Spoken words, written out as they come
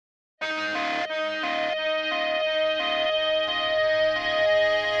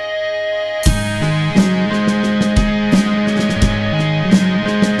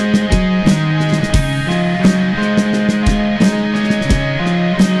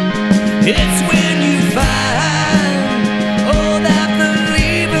It's when you find, oh, that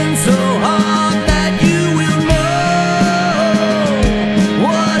believing so hard that you will know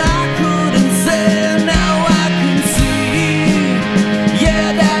what I couldn't say. Now I can see, yeah,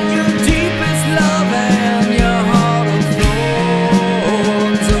 that your deepest love and your heart of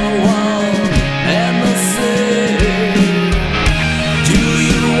thorns are one and the same. Do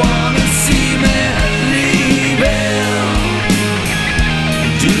you wanna see me leaving?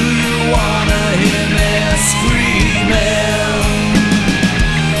 Do you wanna hear me screaming?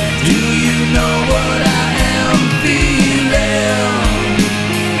 Do you know what I am feeling?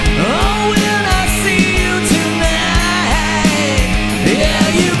 Oh, when I see you tonight, yeah,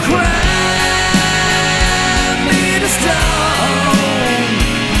 you cry me to stone.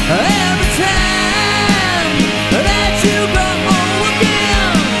 Every time that you go home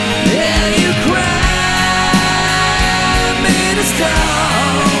again, yeah, you cry me to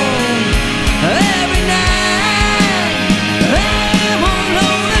stone. Every night I'm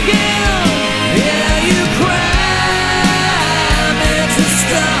alone again, yeah, you cry me to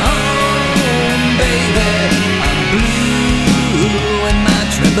stone. Baby, I'm blue in my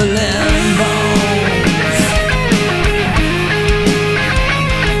trembling bones.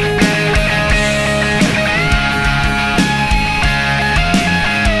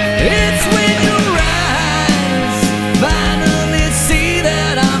 It's when your eyes finally see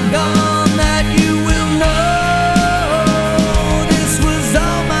that I'm gone, that you will know this was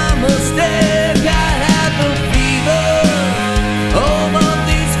all my mistake. I had the fever. Oh, but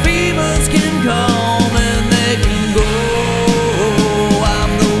these fevers can come and they can go.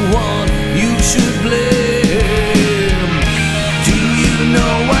 I'm the one you should blame. Do you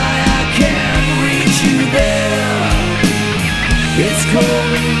know why I can't reach you there? It's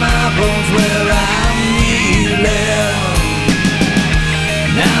cold in my bones where I'm kneeling.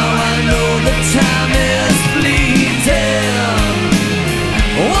 Now I know the time is fleeting.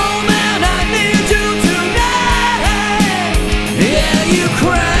 Oh man, I need you tonight. Yeah, you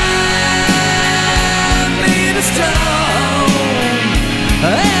cry me to stone.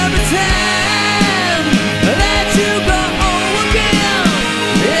 Every time that you go home again,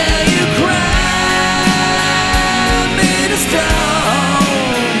 yeah, you cry me to stone.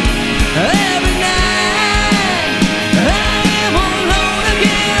 Every night I'm alone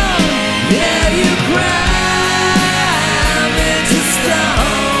again, yeah, you cry me to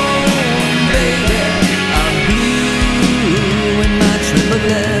stone. Baby, I'm blue in my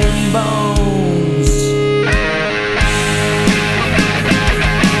trembling bones.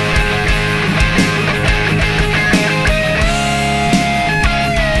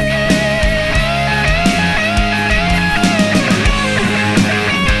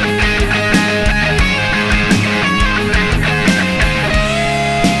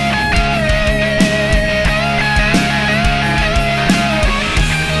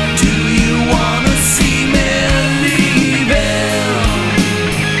 Do you wanna see me leaving?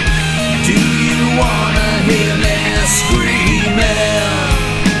 Do you wanna hear me screaming?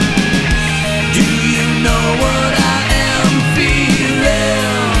 Do you know what I am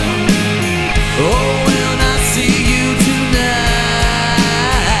feeling? Oh, when I see you tonight.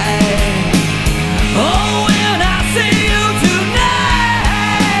 Oh, when I see you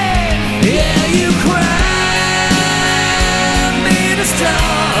tonight, yeah, you cry me to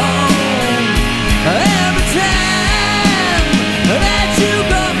stone. Every time that you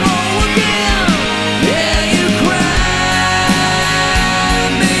go home again, yeah, you cry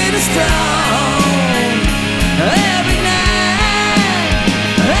me to stone. Every night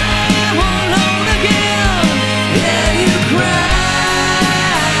I'm alone again, yeah, you cry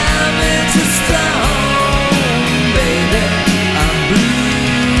me to stone. Baby, I'm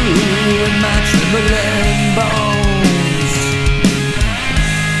blue in my trembling bones.